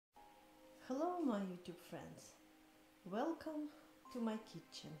Hello my YouTube friends, welcome to my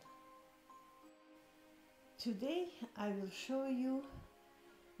kitchen. Today I will show you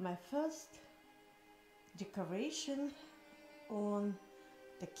my first decoration on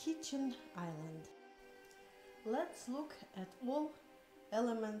the kitchen island. Let's look at all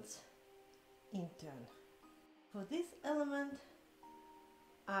elements in turn. For this element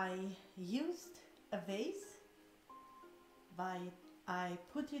I used a vase, I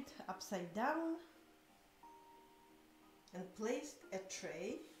put it upside down and placed a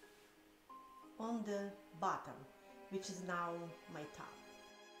tray on the bottom, which is now my top.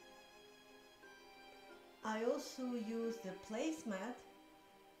 I also use the placemat,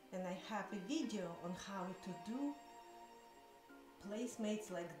 and I have a video on how to do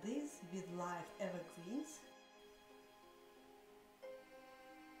placemats like this with live evergreens.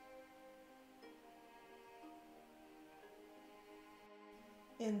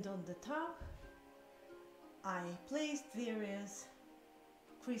 And on the top I placed various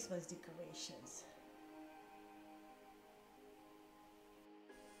Christmas decorations.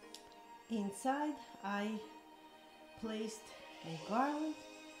 Inside I placed a garland,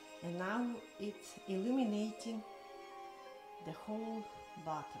 and now it's illuminating the whole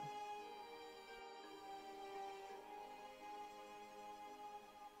bottom.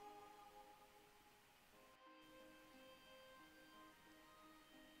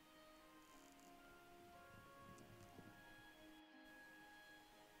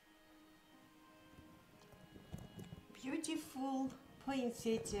 Beautiful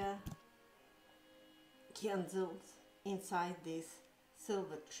poinsettia candles inside this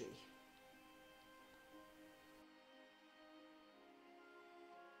silver tree.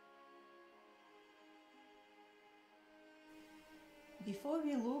 Before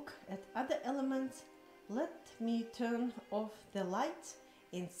we look at other elements, let me turn off the lights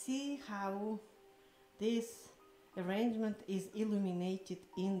and see how this arrangement is illuminated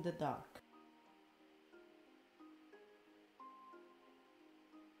in the dark.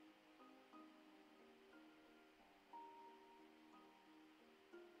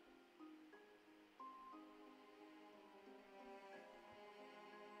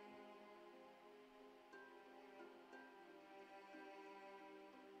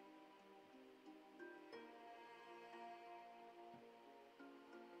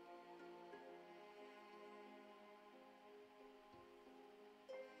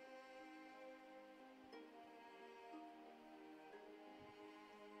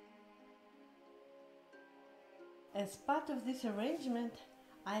 As part of this arrangement,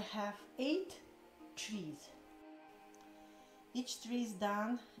 I have 8 trees. Each tree is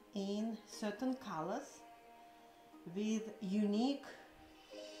done in certain colors with unique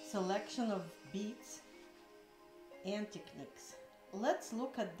selection of beads and techniques. Let's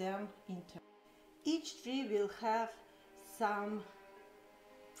look at them in turn. Each tree will have some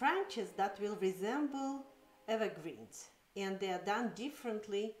branches that will resemble evergreens, and they are done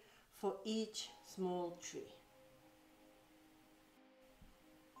differently for each small tree.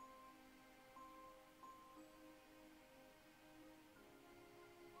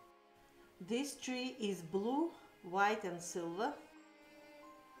 This tree is blue, white and silver.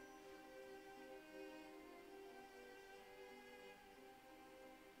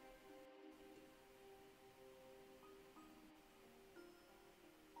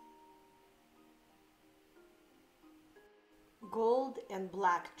 Gold and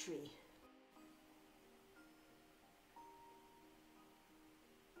black tree.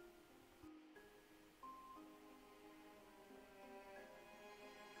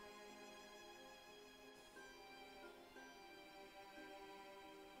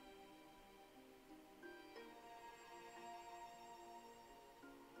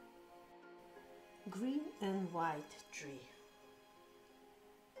 Green and white tree.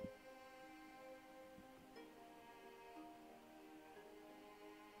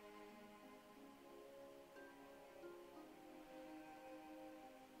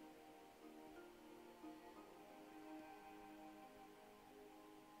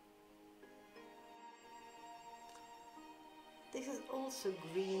 This is also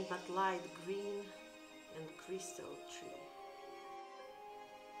green, but light green and crystal tree.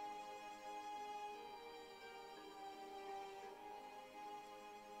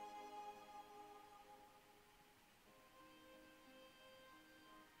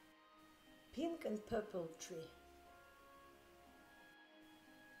 Pink and purple tree.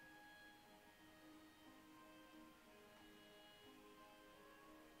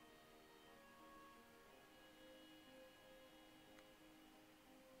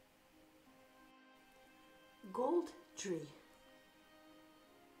 Gold tree.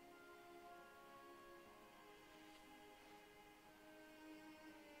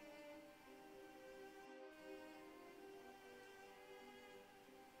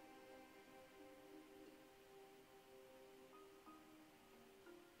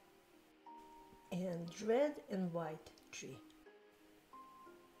 and red and white tree.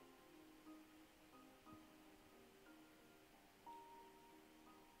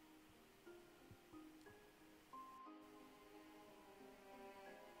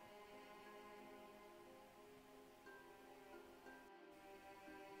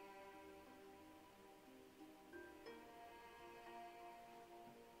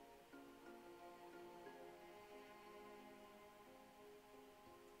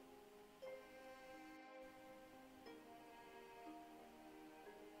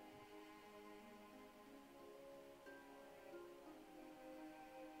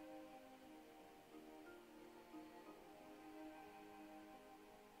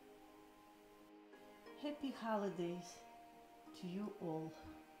 Happy holidays to you all.